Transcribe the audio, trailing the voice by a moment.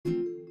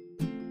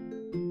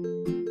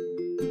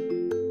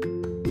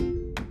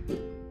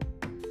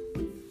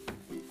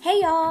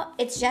Hey y'all,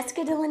 it's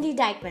Jessica DeLindy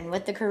Dykeman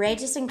with the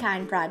Courageous and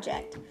Kind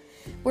Project.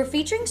 We're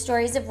featuring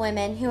stories of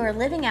women who are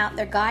living out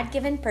their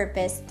God-given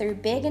purpose through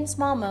big and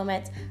small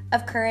moments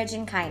of courage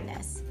and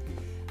kindness.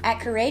 At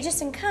Courageous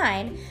and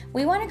Kind,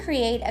 we want to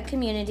create a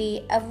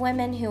community of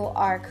women who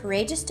are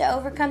courageous to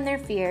overcome their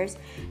fears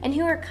and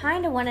who are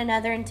kind to one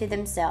another and to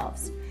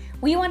themselves.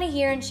 We want to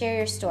hear and share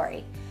your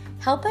story.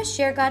 Help us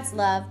share God's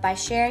love by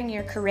sharing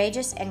your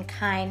courageous and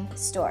kind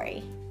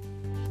story.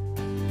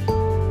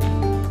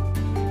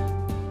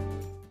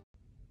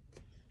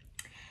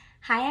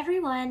 Hi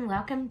everyone,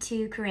 welcome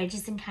to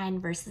Courageous and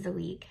Kind Verse of the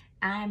Week.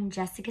 I'm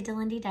Jessica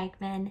DeLindy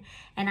Dykeman,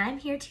 and I'm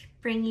here to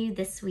bring you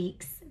this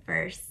week's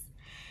verse.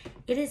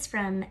 It is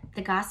from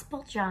the Gospel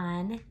of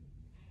John,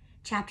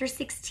 chapter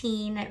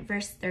 16,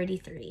 verse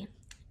 33.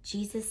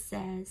 Jesus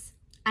says,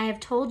 "I have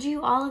told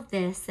you all of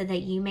this so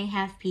that you may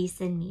have peace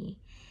in me.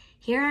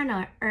 Here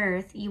on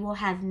earth you will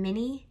have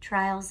many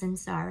trials and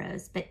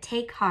sorrows, but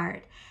take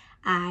heart,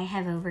 I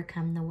have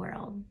overcome the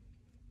world."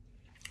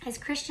 As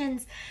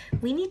Christians,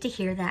 we need to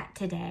hear that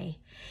today.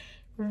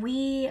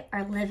 We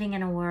are living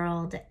in a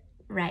world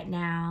right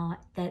now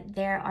that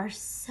there are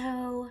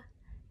so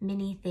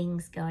many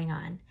things going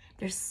on.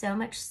 There's so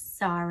much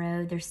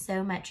sorrow. There's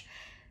so much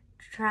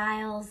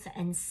trials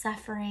and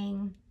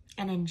suffering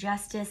and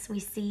injustice. We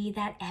see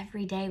that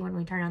every day when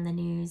we turn on the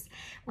news,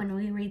 when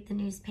we read the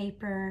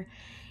newspaper.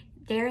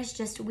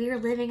 We're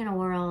living in a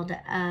world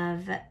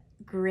of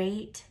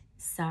great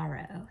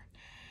sorrow.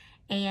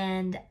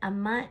 And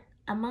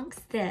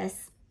amongst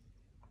this,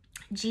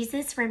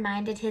 Jesus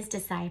reminded his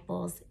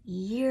disciples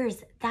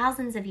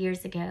thousands of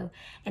years ago,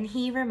 and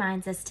he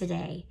reminds us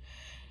today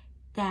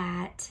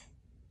that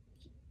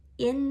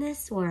in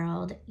this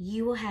world,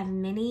 you will have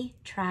many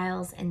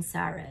trials and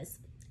sorrows.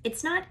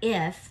 It's not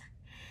if,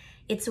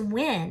 it's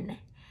when.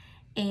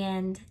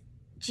 And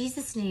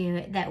Jesus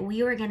knew that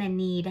we were going to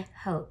need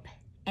hope.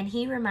 And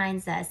he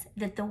reminds us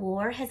that the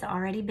war has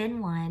already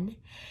been won,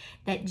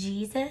 that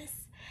Jesus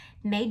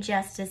made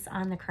justice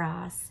on the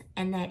cross,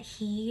 and that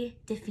he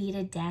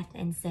defeated death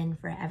and sin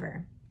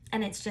forever.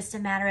 And it's just a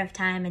matter of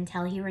time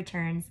until he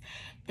returns,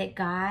 that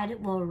God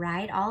will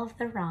right all of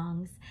the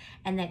wrongs,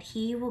 and that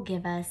he will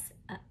give us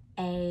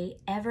a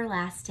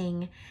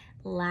everlasting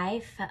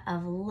life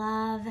of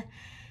love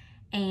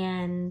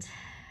and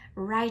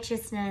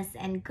righteousness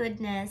and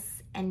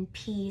goodness and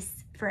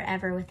peace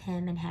forever with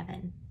him in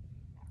heaven.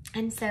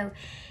 And so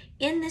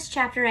in this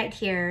chapter right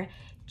here,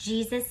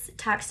 Jesus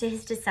talks to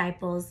his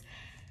disciples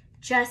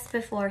just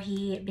before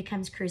he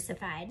becomes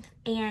crucified.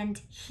 And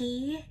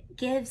he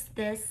gives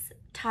this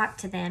talk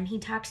to them. He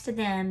talks to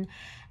them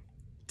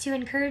to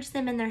encourage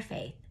them in their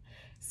faith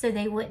so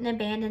they wouldn't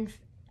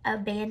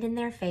abandon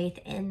their faith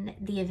in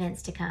the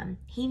events to come.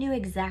 He knew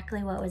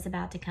exactly what was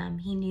about to come.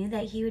 He knew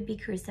that he would be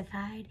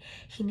crucified.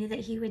 He knew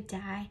that he would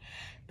die.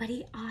 But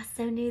he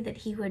also knew that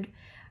he would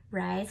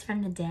rise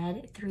from the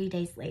dead 3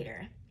 days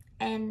later.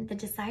 And the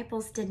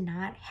disciples did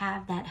not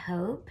have that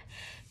hope,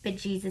 but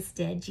Jesus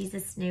did.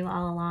 Jesus knew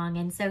all along.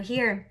 And so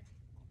here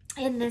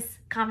in this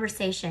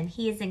conversation,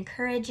 he is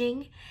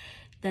encouraging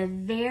the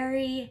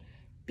very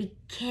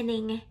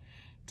beginning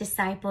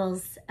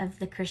disciples of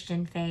the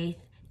Christian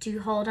faith to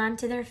hold on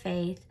to their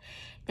faith,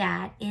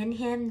 that in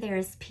him there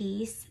is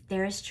peace,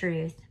 there is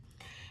truth.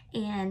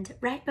 And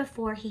right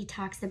before he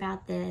talks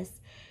about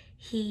this,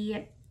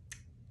 he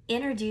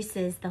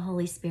introduces the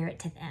Holy Spirit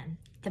to them.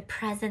 The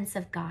presence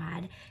of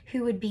God,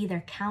 who would be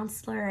their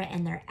counselor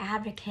and their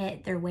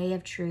advocate, their way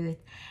of truth,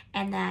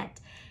 and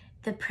that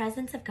the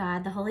presence of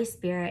God, the Holy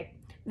Spirit,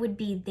 would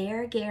be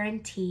their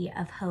guarantee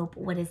of hope,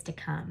 what is to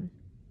come.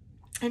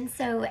 And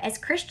so as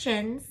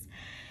Christians,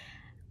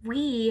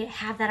 we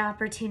have that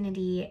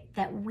opportunity,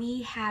 that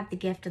we have the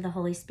gift of the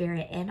Holy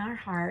Spirit in our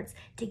hearts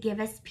to give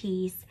us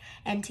peace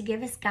and to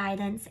give us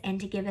guidance and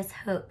to give us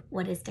hope,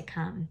 what is to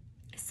come.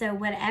 So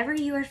whatever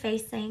you are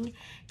facing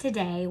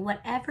today,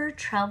 whatever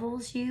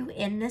troubles you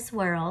in this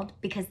world,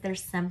 because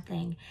there's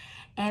something,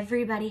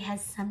 everybody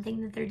has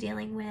something that they're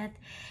dealing with,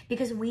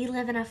 because we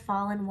live in a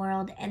fallen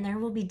world and there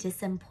will be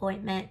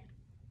disappointment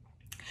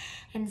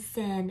and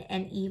sin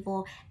and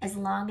evil as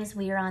long as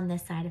we are on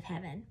this side of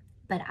heaven.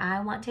 But I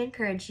want to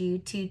encourage you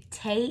to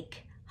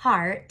take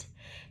heart,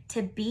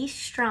 to be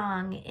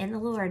strong in the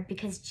Lord,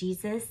 because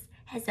Jesus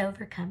has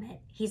overcome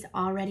it. He's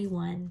already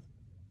won.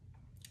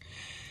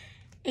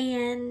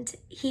 And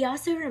he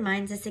also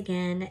reminds us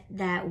again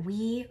that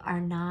we are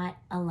not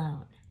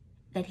alone,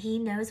 that he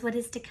knows what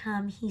is to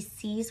come. He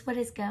sees what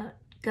is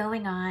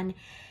going on.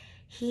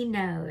 He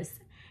knows.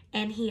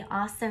 And he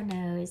also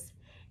knows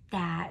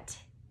that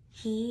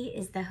he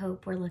is the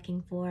hope we're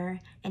looking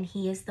for, and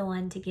he is the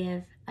one to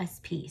give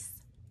us peace.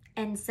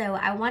 And so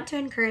I want to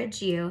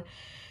encourage you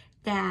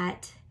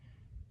that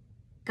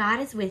God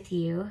is with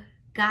you.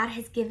 God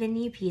has given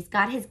you peace.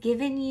 God has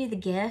given you the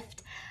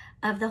gift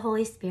of the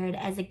Holy Spirit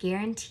as a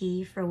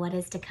guarantee for what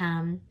is to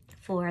come,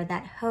 for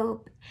that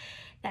hope,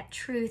 that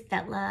truth,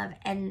 that love.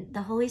 And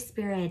the Holy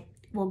Spirit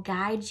will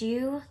guide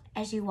you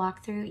as you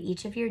walk through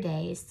each of your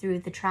days, through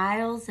the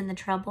trials and the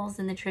troubles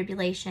and the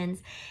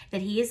tribulations,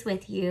 that He is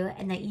with you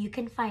and that you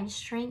can find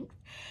strength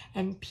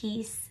and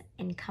peace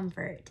and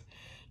comfort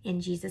in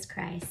Jesus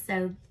Christ.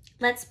 So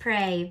let's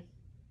pray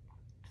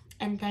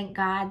and thank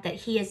God that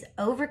He has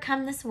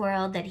overcome this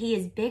world, that He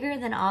is bigger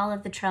than all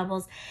of the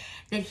troubles,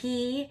 that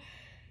He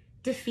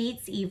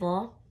defeats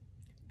evil,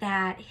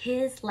 that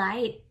His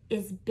light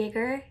is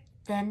bigger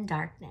than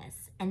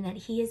darkness, and that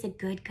He is a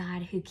good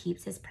God who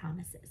keeps His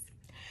promises.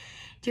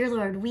 Dear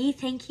Lord, we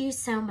thank You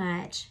so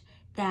much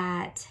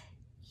that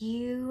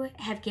You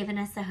have given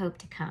us a hope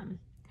to come,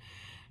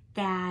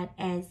 that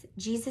as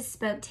Jesus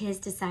spoke to His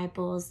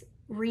disciples,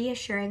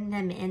 reassuring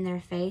them in their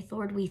faith,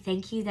 Lord, we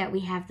thank You that we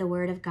have the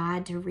Word of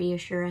God to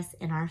reassure us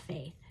in our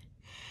faith,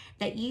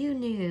 that You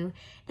knew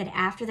that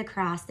after the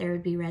cross there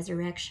would be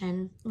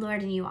resurrection,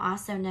 Lord, and You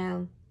also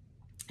know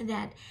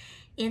that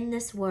in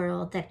this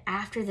world, that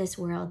after this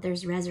world,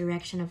 there's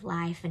resurrection of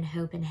life and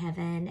hope in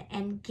heaven.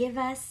 And give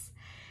us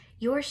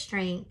Your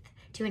strength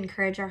to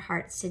encourage our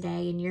hearts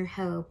today in Your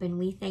hope. And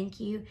we thank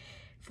You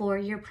for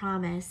Your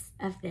promise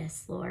of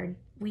this, Lord.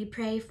 We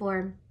pray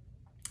for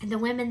the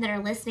women that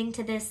are listening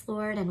to this,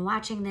 Lord, and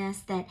watching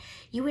this, that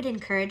You would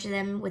encourage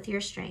them with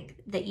Your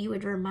strength, that You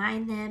would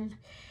remind them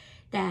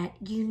that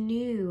You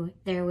knew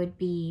there would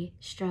be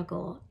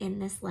struggle in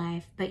this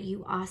life, but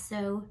You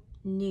also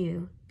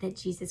knew that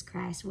Jesus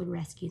Christ would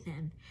rescue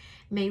them.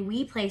 May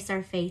we place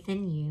our faith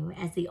in You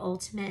as the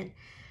ultimate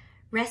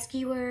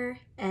rescuer,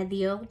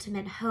 the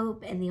ultimate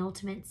hope, and the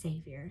ultimate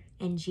Savior.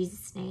 In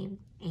Jesus' name,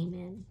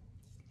 amen.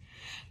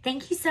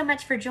 Thank you so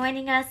much for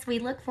joining us. We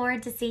look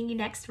forward to seeing you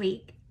next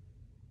week.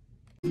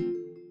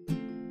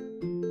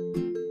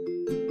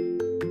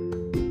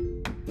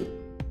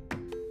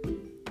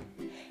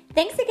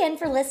 Thanks again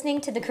for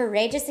listening to the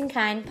Courageous and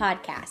Kind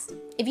podcast.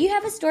 If you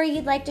have a story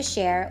you'd like to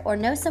share or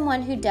know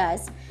someone who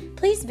does,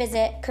 please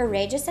visit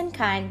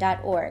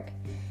courageousandkind.org.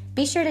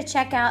 Be sure to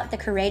check out the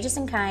Courageous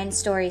and Kind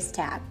Stories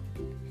tab.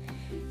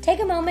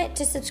 Take a moment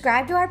to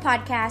subscribe to our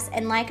podcast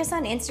and like us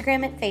on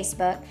Instagram and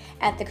Facebook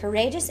at the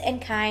Courageous and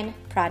Kind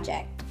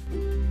Project.